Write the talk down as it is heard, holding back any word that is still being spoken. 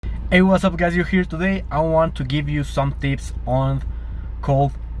Hey, what's up guys, you here today. I want to give you some tips on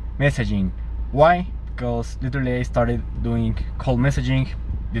cold messaging. Why? Because literally I started doing cold messaging,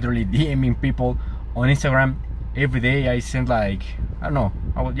 literally DMing people on Instagram every day. I sent like, I don't know,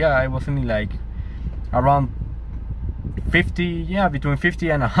 I was sending like around 50, between 50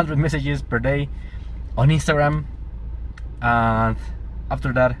 and 100 messages per day on Instagram. And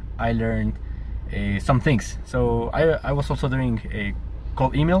after that I learned some things. So I was also doing a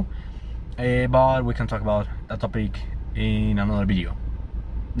cold email, but we can talk about that topic in another video.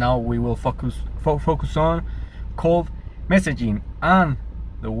 Now we will focus on cold messaging, and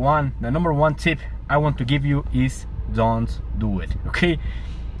the number one tip I want to give you is don't do it. Okay,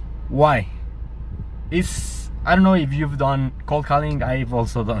 why? I don't know if you've done cold calling. I've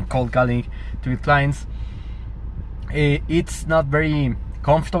also done cold calling to clients. It's not very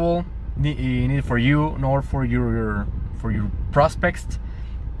comfortable, neither for you nor for your prospects.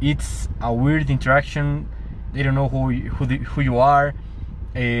 It's a weird interaction. They don't know who you are.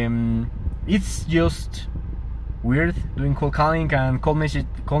 It's just weird doing cold calling, and cold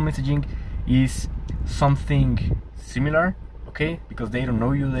messaging is something similar. Okay, because they don't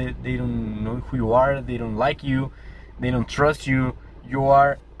know you, they don't know who you are, they don't like you, they don't trust you. You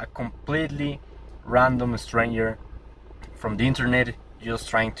are a completely random stranger from the internet just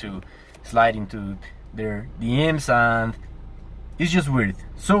trying to slide into their DMs, and it's just weird.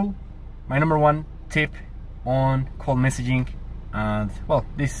 So my number one tip on cold messaging, and well,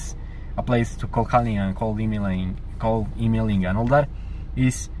 this applies to cold calling and cold emailing and all that,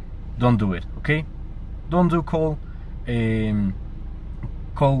 is don't do it. Okay, don't do cold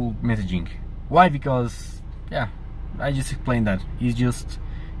messaging. Why? Because I just explained that it's just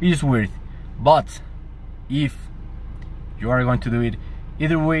weird. But if you are going to do it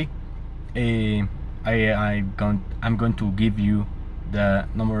either way, I'm going to give you the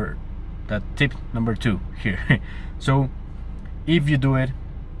tip number 2 here. So if you do it,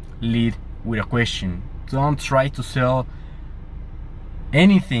 lead with a question. Don't try to sell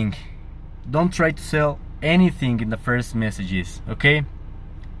anything. Don't try to sell anything in the first messages. Okay,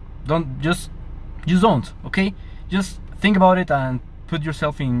 just don't. Okay, just think about it and put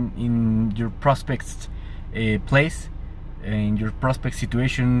yourself in your prospect's place, in your prospect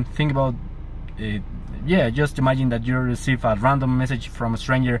situation. Think about just imagine that you receive a random message from a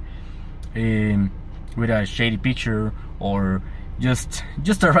stranger with a shady picture, or just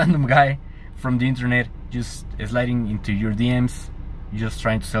a random guy from the internet just sliding into your DMs, just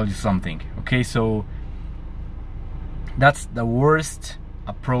trying to sell you something. Okay, so that's the worst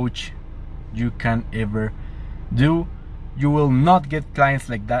approach you can ever do. You will not get clients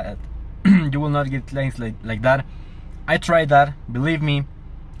like that. You will not get clients like that. I tried that, believe me,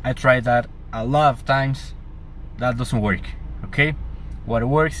 I tried that a lot of times. That doesn't work. Okay, what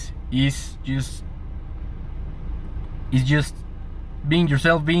works is just being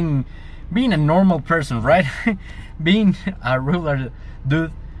yourself, being a normal person, right? Being a regular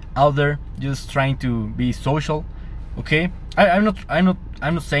dude out there, just trying to be social. Okay, I'm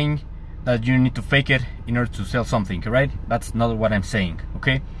not saying that you need to fake it in order to sell something, right? That's not what I'm saying.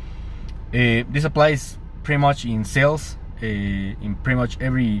 Okay, this applies pretty much in sales, in pretty much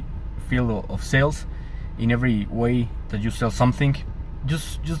every field of sales, in every way that you sell something.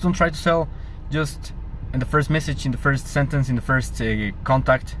 Just don't try to sell just in the first message, in the first sentence, in the first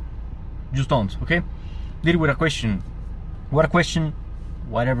contact. Just don't. Okay, lead with a question.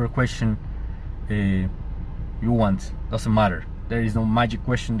 Whatever question you want, doesn't matter. There is no magic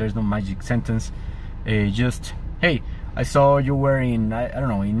question, there's no magic sentence. Just, hey, I saw you were in, I don't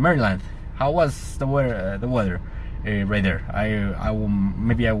know, in Maryland. How was the weather right there?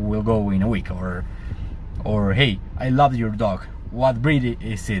 Maybe I will go in a week. Or hey, I love your dog. What breed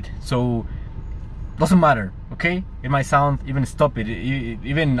is it? So doesn't matter. Okay, it might sound even stupid.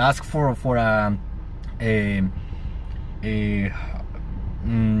 Even ask for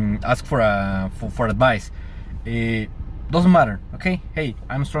advice. Doesn't matter. Okay, hey,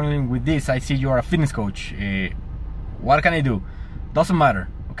 I'm struggling with this. I see you're a fitness coach. What can I do? Doesn't matter.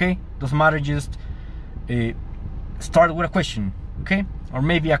 Okay, doesn't matter. Just start with a question. Okay, or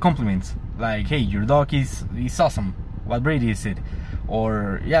maybe a compliment, like, hey, your dog is awesome. What breed is it?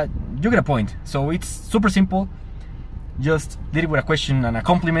 Or you get a point. So it's super simple. Just lead it with a question and a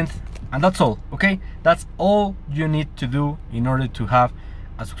compliment, and that's all. Okay, that's all you need to do in order to have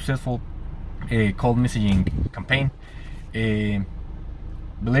a successful cold messaging campaign.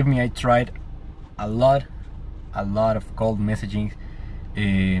 Believe me, I tried a lot of cold messaging,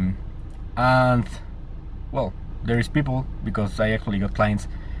 and well, there is people, because I actually got clients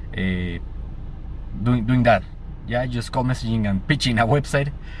doing that. Yeah, just cold messaging and pitching a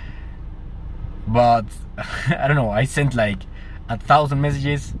website. but I don't know, I sent like 1,000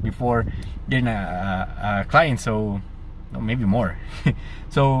 messages before getting a client, so maybe more.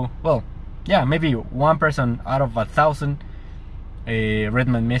 So well, yeah, maybe one person out of 1,000 read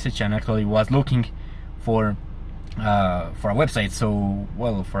my message and actually was looking for a website, so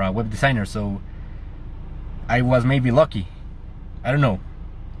well, for a web designer. So I was maybe lucky. I don't know,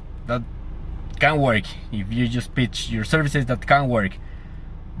 that can work. If you just pitch your services, that can work,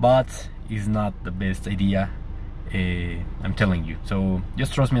 but it's not the best idea, I'm telling you. So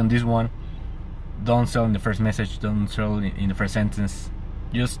just trust me on this one. Don't sell in the first message, don't sell in the first sentence.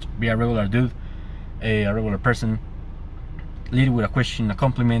 Just be a regular dude, a regular person. Lead with a question, a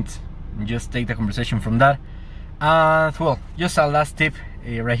compliment, and just take the conversation from that. And well, just a last tip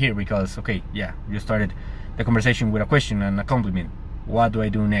right here, because okay, yeah, you started the conversation with a question and a compliment. What do I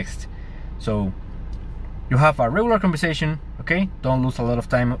do next? So you have a regular conversation, okay? Don't lose a lot of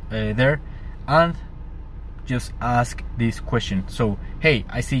time there, and just ask this question. So, hey,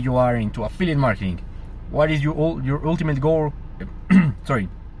 I see you are into affiliate marketing. What is your ultimate goal? Sorry.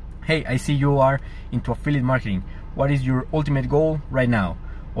 Hey, I see you are into affiliate marketing. What is your ultimate goal right now?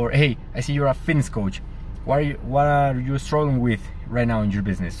 Or hey, I see you're a fitness coach. What are you struggling with right now in your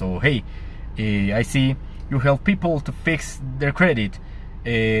business? So hey, I see you help people to fix their credit.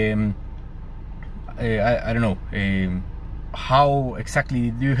 I don't know, how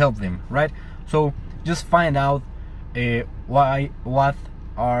exactly do you help them, right? So just find out what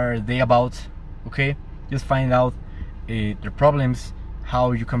are they about, okay? Just find out their problems,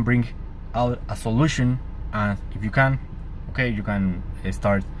 how you can bring out a solution, and if you can, okay, you can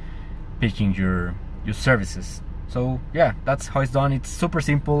start pitching your services. So yeah, that's how it's done. It's super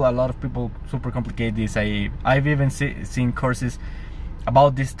simple. A lot of people super complicate this. I've even seen courses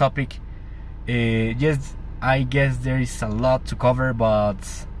about this topic. Yes, I guess there is a lot to cover,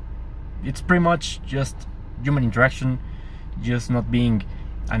 but it's pretty much just human interaction, just not being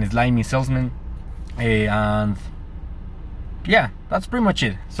an slimy salesman, and yeah, that's pretty much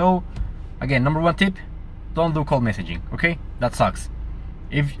it. So again, number one tip, don't do cold messaging, okay? That sucks.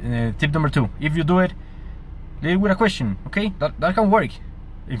 If tip number two, if you do it, lead with a question, okay? That can work.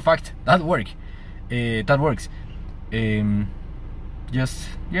 In fact, that works. Just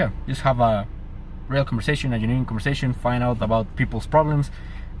have a real conversation, a genuine conversation, find out about people's problems,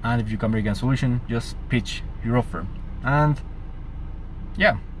 and if you can bring a solution, just pitch your offer. And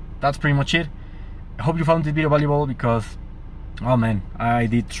yeah, that's pretty much it. I hope you found this video valuable, because oh man, I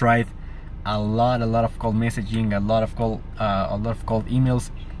did try a lot of cold messaging, a lot of cold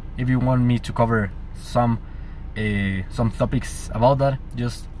emails. If you want me to cover some topics about that,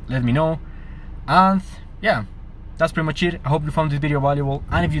 just let me know. And yeah, that's pretty much it. I hope you found this video valuable,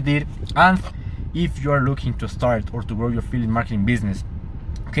 and if you did, and if you are looking to start or to grow your affiliate marketing business,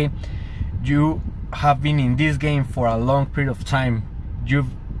 okay, you have been in this game for a long period of time,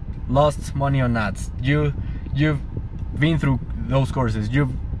 you've lost money on ads, you've been through those courses,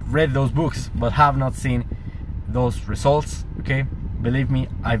 you've read those books, but have not seen those results, okay, believe me,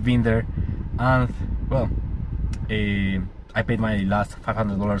 I've been there. And well, I paid my last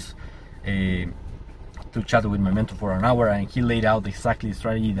 $500 to chat with my mentor for an hour, and he laid out exactly the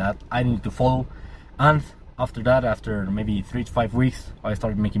strategy that I need to follow. And after that, after maybe 3 to 5 weeks, I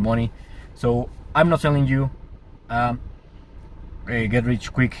started making money. So I'm not telling you a get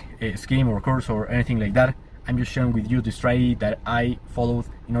rich quick scheme or course or anything like that. I'm just sharing with you the strategy that I followed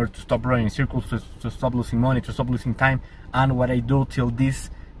in order to stop running in circles, to stop losing money, to stop losing time, and what I do till this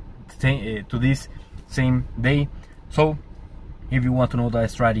same day. So if you want to know that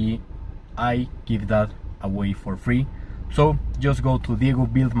strategy, I give that away for free. So just go to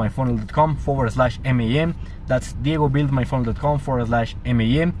diegobuildmyfunnel.com/MAM. That's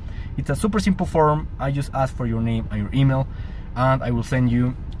diegobuildmyfunnel.com/MAM. It's a super simple form. I just ask for your name and your email, and I will send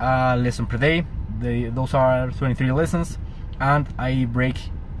you a lesson per day. Those are 23 lessons, and I break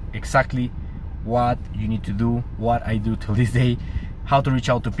exactly what you need to do, what I do till this day, how to reach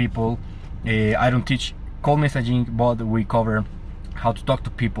out to people. I don't teach cold messaging, but we cover how to talk to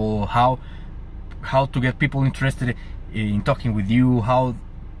people, how to get people interested in talking with you, how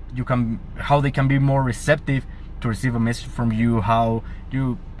they can be more receptive to receive a message from you, how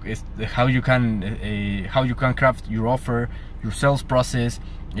you can craft your offer, your sales process,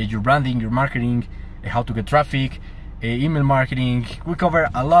 your branding, your marketing, how to get traffic, email marketing. We cover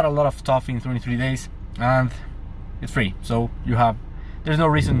a lot of stuff in 23 days, and it's free. So there's no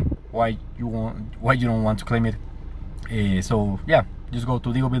reason why you don't want to claim it. So yeah, just go to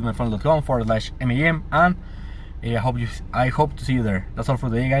diegobuildmyfunnel.com/MAM, and I hope to see you there. That's all for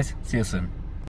today, guys. See you soon.